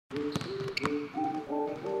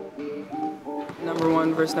Number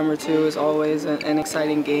 1 versus number 2 is always an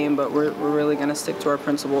exciting game, but we're really going to stick to our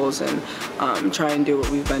principles and try and do what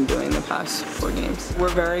we've been doing the past 4 games. We're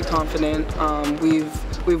very confident.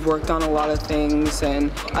 We've worked on a lot of things,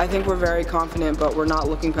 and I think we're very confident, but we're not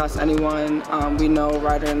looking past anyone. We know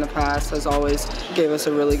Ryder in the past has always gave us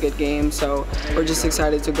a really good game, so we're just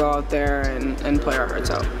excited to go out there and play our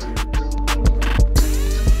hearts out.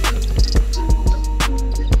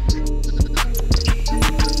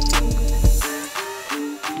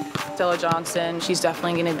 Stella Johnson, she's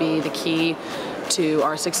definitely going to be the key to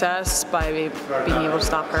our success by being able to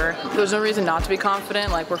stop her. There's no reason not to be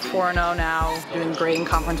confident. Like, we're 4-0 now, doing great in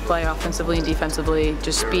conference play, offensively and defensively.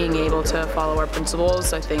 Just being able to follow our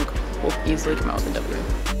principles, I think we'll easily come out with a W.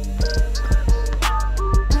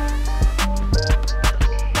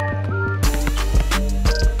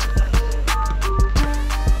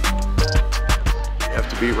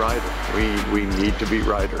 Beat Ryder. We need to beat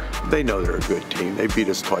Ryder. They know they're a good team. They beat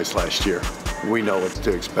us twice last year. We know what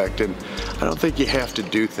to expect, and I don't think you have to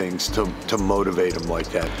do things to motivate them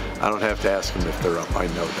like that. I don't have to ask them if they're up. I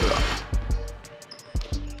know they're up.